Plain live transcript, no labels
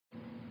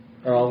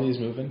Are all these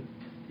moving?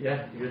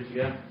 Yeah, you're good to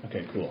go.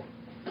 Okay, cool.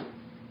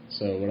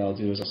 So what I'll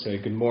do is I'll say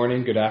good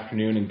morning, good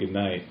afternoon, and good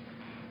night.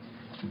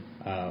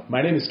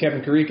 My name is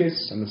Kevin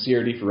Kareckas. I'm the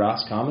CRD for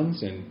Ross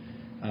Commons, and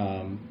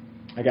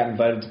I got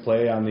invited to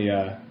play on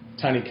the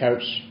Tiny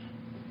Couch,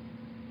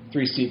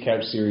 3-seat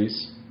couch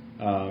series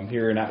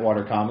here in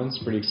Atwater Commons.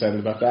 Pretty excited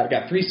about that. I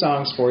got 3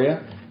 songs for you,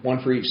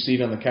 one for each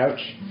seat on the couch,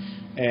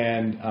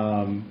 and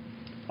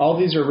all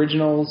these are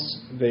originals.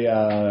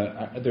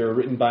 They're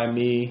written by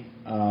me,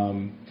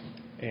 and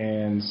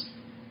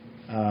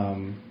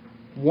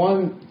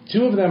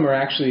two of them are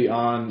actually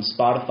on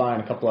Spotify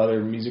and a couple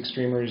other music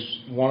streamers.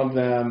 One of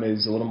them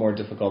is a little more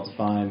difficult to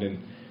find, and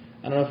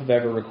I don't know if I've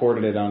ever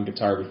recorded it on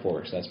guitar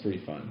before, so that's pretty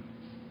fun.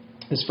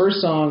 This first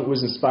song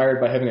was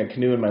inspired by having a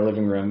canoe in my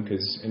living room,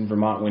 because in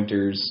Vermont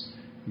winters,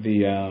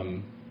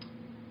 it's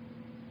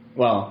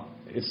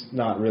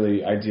not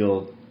really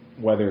ideal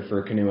weather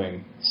for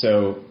canoeing.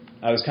 So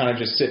I was kind of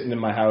just sitting in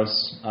my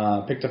house,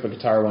 picked up a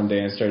guitar one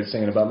day and started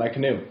singing about my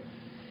canoe.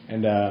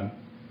 And the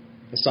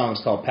song is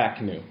called Pack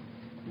Canoe.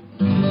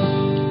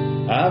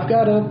 I've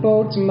got a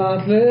boat in my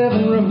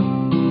living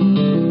room.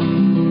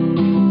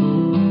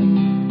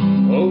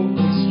 Oh,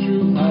 it's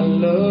true, I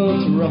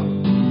love to row.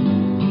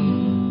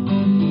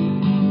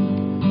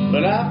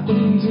 But I've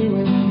been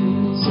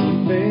doing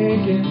some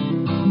thinking.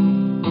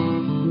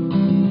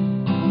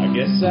 I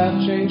guess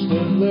I've changed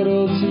a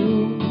little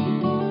too.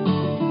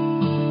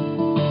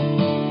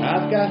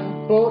 I've got a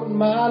boat in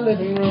my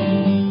living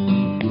room.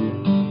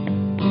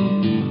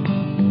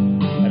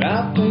 And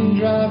I've been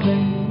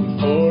driving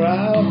for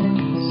hours.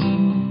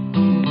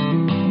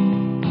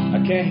 I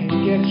can't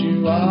get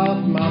you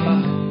off my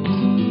mind.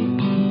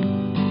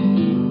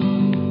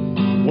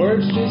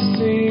 Words just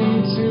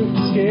seem to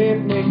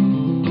escape me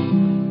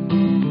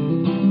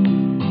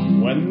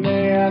when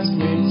they ask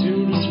me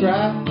to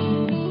describe.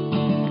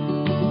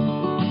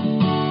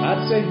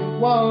 I'd say you're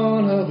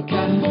one of a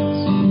kind.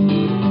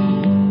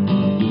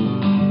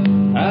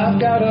 I've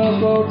got a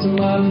boat in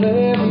my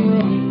living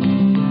room.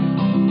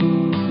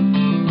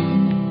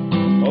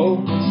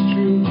 Oh, it's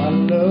true, I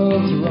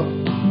love to row.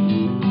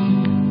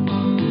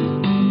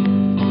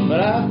 But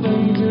I've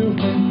been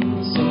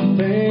doing some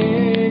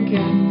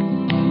thinking.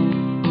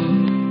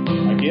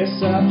 I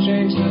guess I've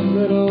changed a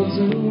little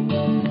too.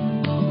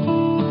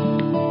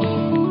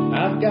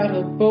 I've got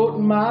a boat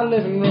in my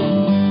living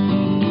room.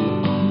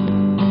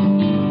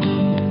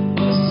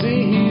 The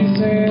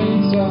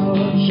seasons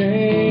are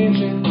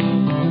changing.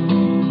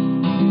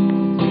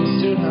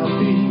 Soon I'll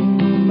be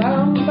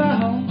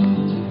mountain-bound.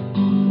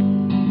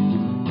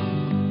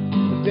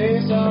 The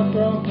days are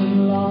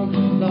growing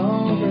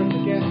longer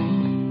again.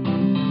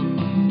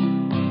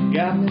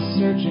 Got me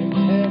searching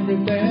every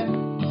bend,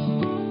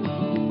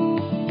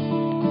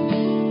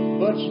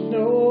 but you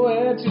know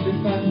where to be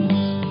found.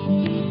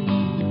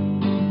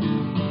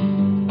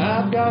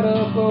 I've got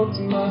a boat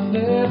in my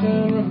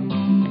living room.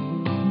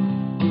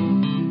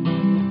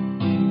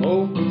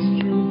 Oh,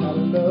 it's true, I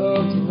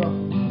love to row.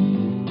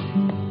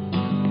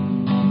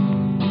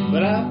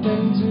 But I've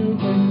been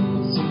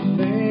doing some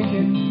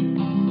thinking.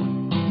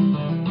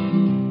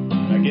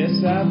 I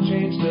guess I've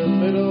changed a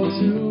little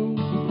too.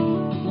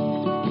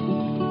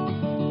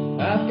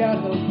 I've got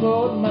a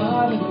boat in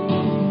my living room.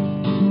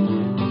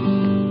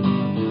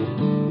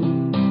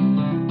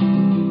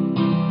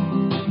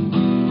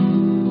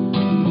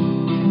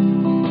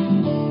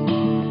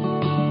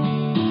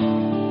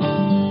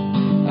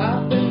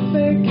 I've been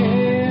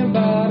thinking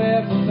about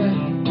everything.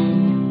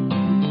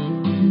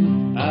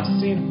 I've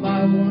seen if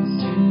I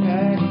want to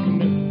pack a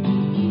canoe.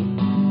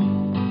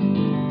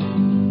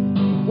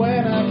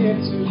 When I get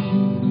to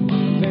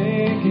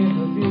thinking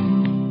of you,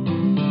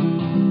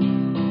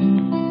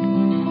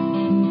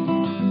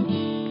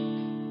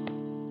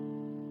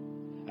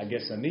 I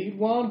guess I need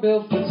one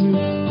built for two.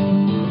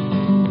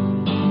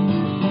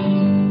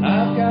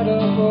 I've got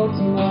a boat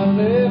in my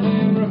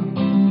living room.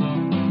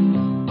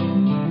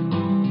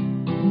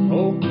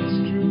 Oh,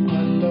 it's true,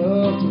 I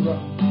love to row.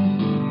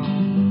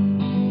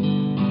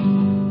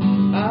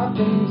 I've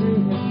been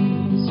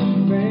doing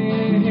some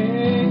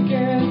thinking,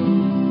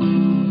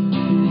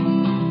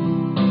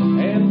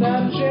 and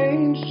I've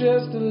changed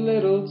just a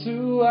little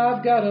too.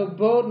 I've got a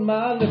boat in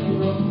my living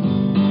room.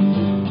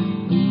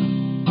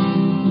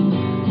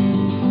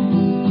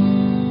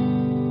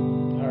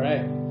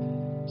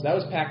 So that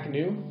was Pack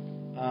Canoe,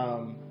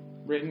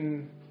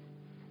 written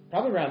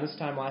probably around this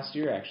time last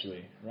year,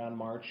 actually, around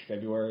March,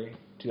 February,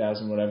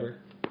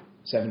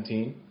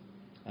 17.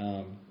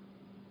 That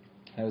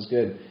was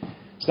good.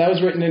 So that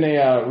was written in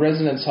a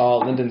residence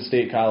hall at Lyndon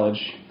State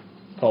College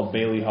called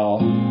Bailey Hall,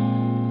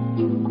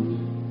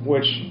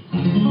 which is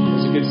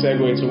a good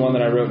segue to one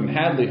that I wrote in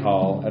Hadley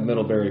Hall at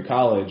Middlebury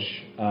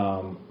College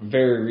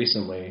very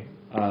recently.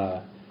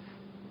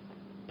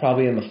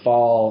 Probably in the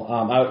fall.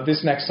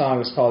 This next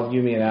song is called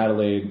You, Me, and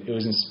Adelaide. It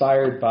was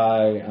inspired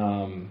by,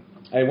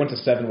 I went to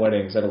 7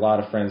 weddings. I had a lot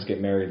of friends get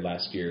married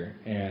last year.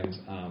 And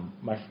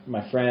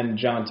my friend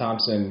John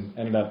Thompson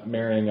ended up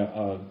marrying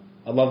a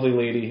lovely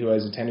lady who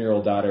has a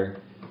 10-year-old daughter.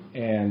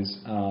 And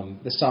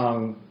the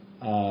song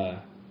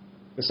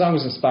the song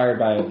was inspired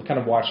by kind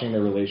of watching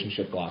their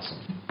relationship blossom.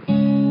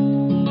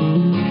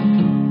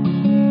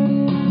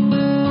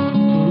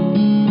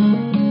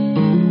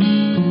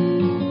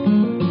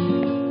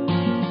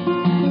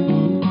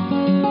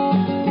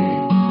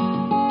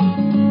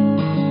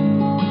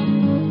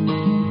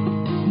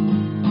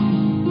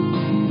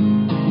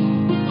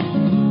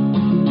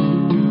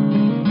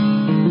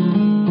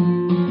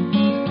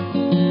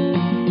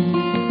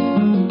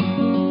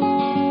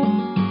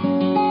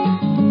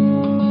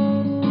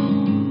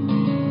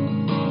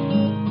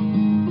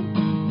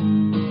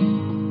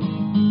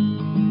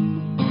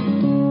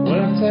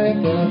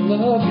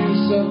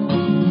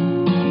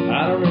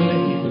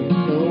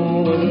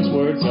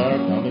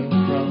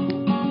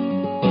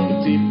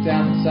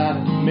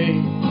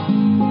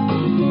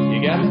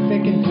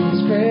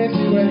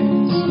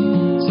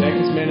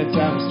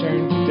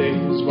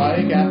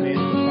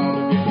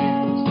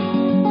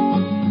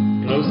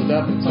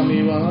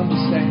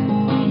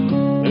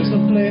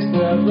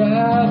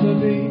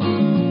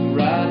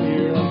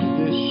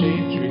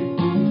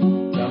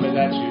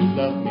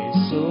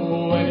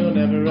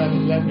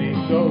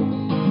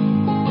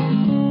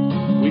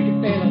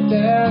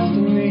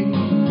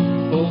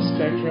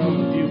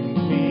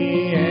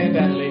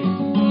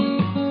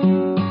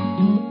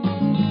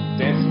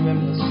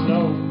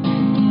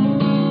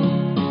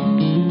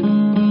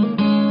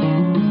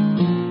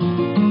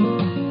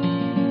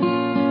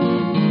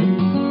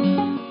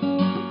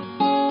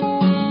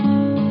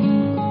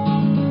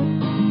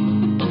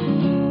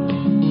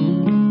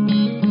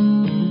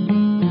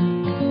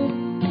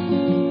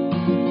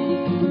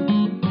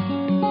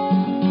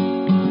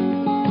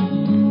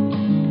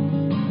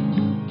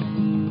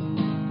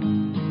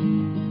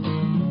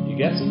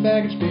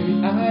 Baggage, baby,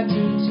 I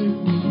do too.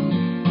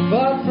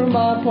 But from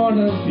my point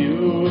of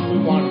view, if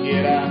we want to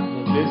get out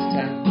of this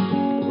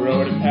town, we're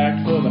already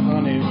packed for the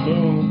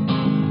honeymoon.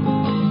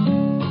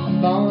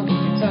 I've fallen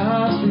 3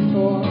 times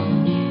before,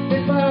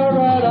 they fell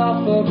right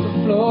off of the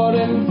floor.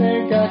 Didn't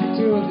think I could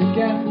do it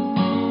again,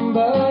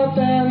 but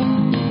then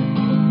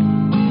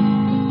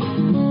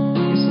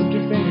you slipped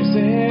your fingers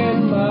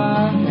in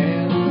my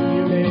hand.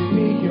 You made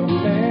me your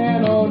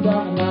man. Oh,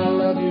 darling, I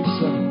love you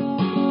so.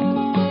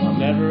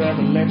 Never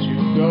ever let you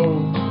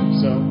go,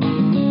 so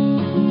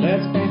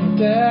let's paint the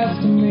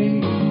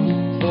destiny,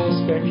 full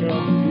spectrum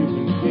of you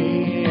and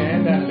me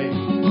and Adelaide.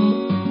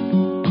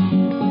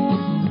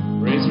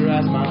 Raise her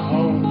as my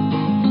own.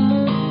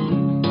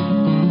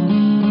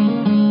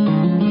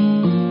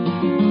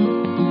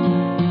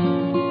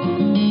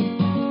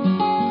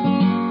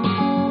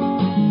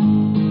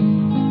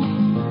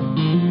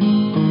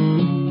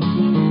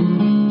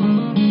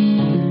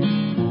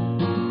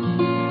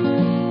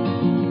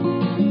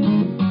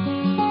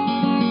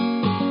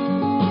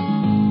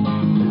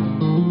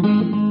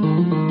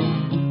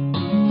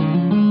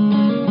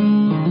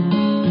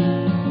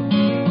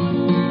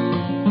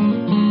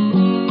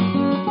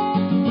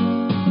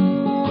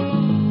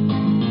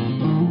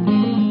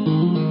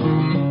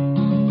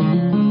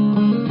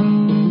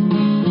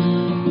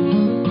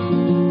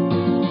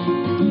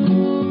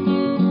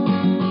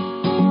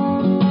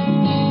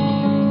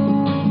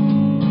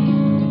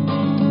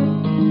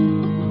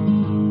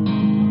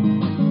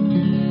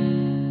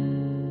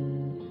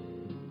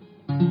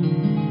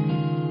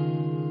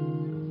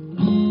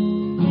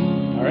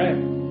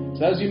 So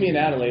that was You, Me, and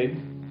Adelaide.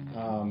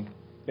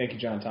 Thank you,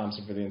 John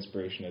Thompson, for the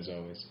inspiration, as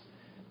always.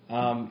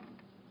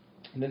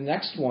 The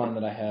next one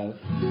that I have,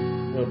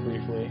 real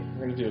briefly,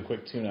 we're going to do a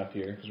quick tune-up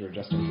here because we're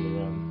adjusting to the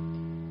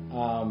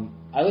room.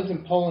 I lived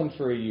in Poland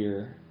for a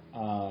year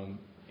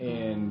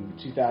in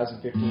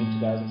 2015,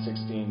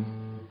 2016,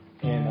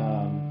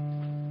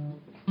 and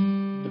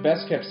the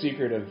best-kept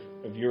secret of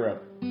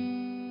Europe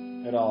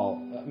at all,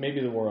 maybe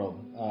the world,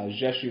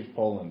 Rzeszów,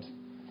 Poland.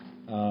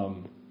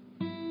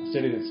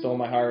 City that stole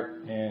my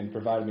heart and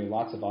provided me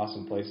lots of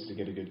awesome places to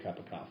get a good cup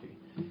of coffee.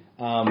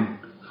 So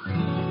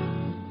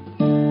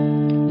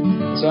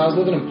I was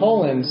living in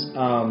Poland.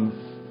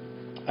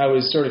 I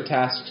was sort of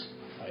tasked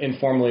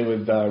informally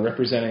with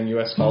representing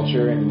U.S.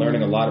 culture and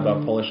learning a lot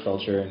about Polish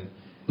culture and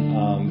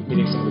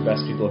meeting some of the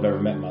best people I've ever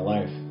met in my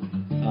life.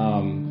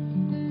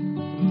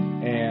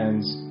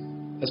 And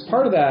as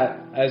part of that,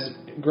 as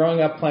growing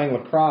up playing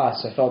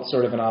lacrosse, I felt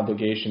sort of an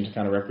obligation to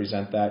kind of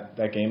represent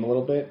that game a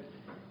little bit.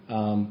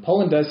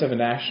 Poland does have a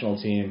national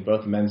team,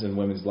 both men's and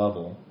women's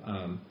level.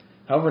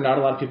 However, not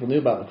a lot of people knew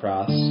about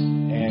lacrosse,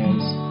 and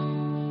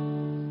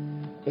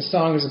this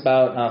song is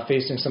about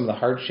facing some of the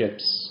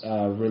hardships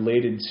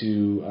related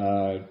to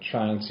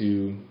trying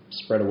to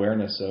spread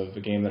awareness of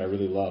a game that I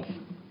really love.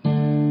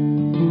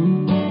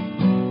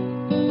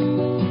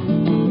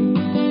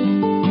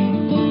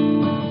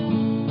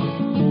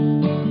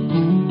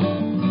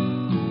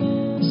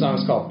 The song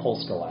is called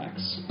Polska.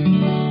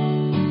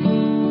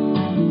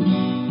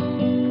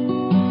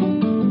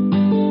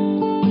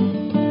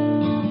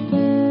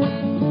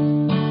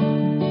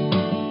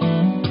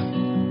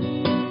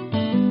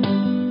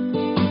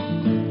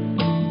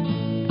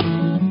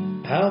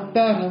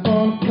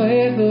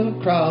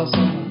 Lacrosse,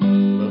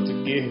 love to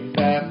give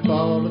that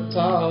ball a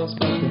toss,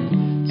 but the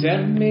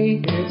telling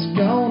me it's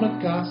gonna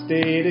cost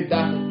 $80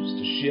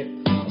 to ship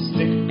a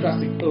stick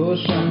across the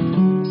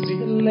ocean. I see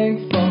the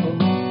link for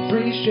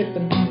free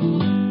shipping.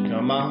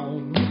 Come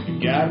on, you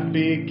gotta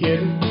be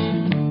kidding.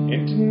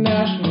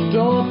 International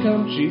don't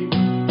come cheap.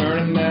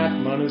 Earning that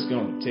money's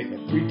gonna take me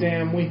 3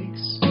 damn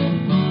weeks.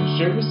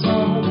 Sure it's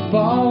hard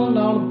balling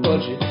on a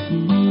budget. I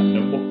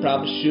know I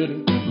probably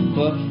shouldn't,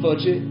 but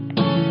fudge it.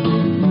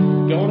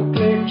 Gonna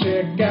click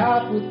check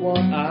out with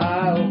one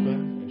eye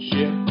open and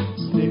ship a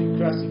stick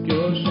across the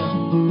ocean.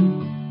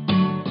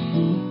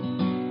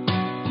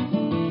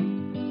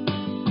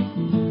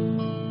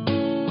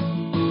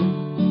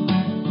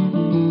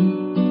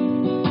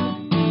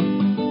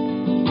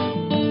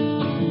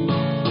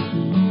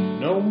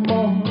 No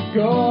more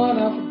going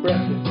out for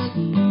breakfast.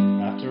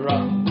 After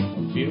all,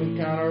 I'm feeling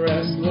kinda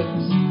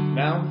restless.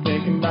 Now I'm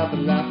thinking about the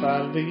life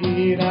I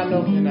lead. I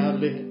know an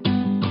outlet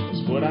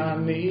is what I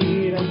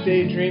need. I'm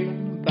daydreaming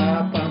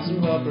about buying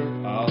some rubber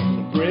off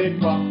the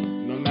brick wall,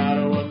 no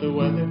matter what the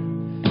weather.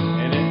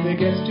 And if it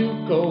gets too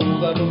cold,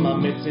 I'll put my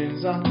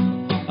mittens on.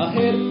 I'll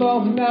head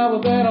for an hour,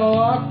 then I'll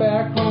walk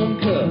back home.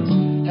 'Cause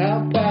how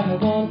bad I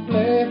wanna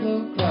play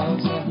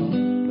lacrosse. I'd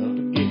love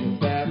to give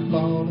that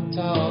ball a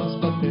toss,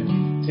 but they're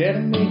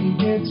telling me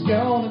it's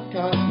gonna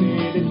cost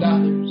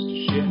 $80 to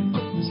ship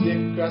a stick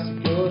across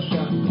the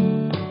ocean.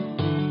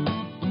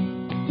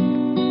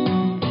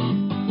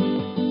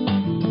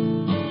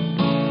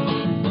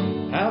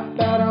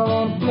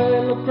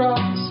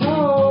 Lacrosse,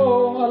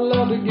 oh, I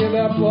love to give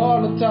that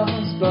ball a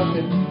toss, but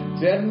they're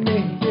telling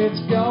me it's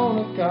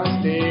gonna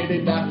cost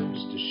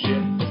 $80 to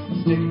ship a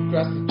stick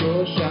across the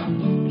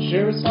ocean.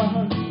 Sure it's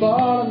hard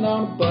balling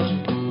on a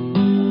budget. I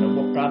know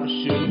I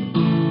probably shouldn't,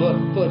 but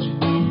fudge it.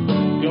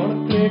 Gonna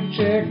click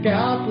check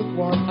out with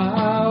one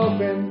eye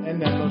open,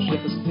 and then they'll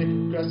ship a stick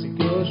across the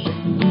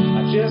ocean. I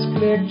just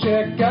click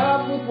check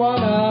out with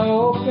one eye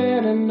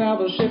open, and now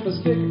they'll ship a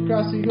stick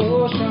across the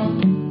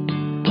ocean.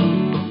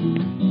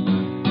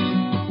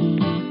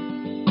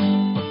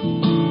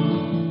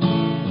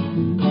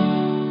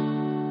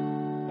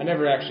 I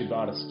never actually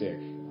bought a stick.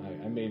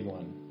 I made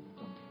one.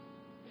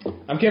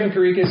 I'm Kevin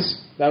Kareckas.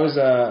 That was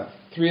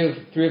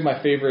three of my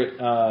favorite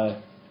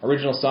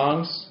original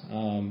songs.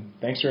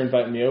 Thanks for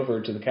inviting me over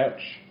to the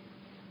couch.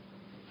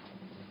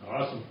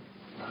 Awesome.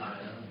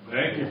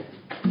 Thank you.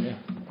 Yeah.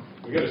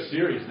 We got a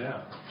series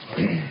now.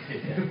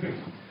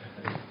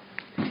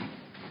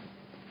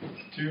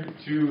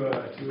 two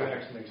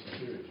acts makes a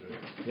series, right?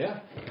 Yeah.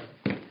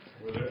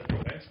 We're there.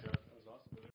 Thanks, man.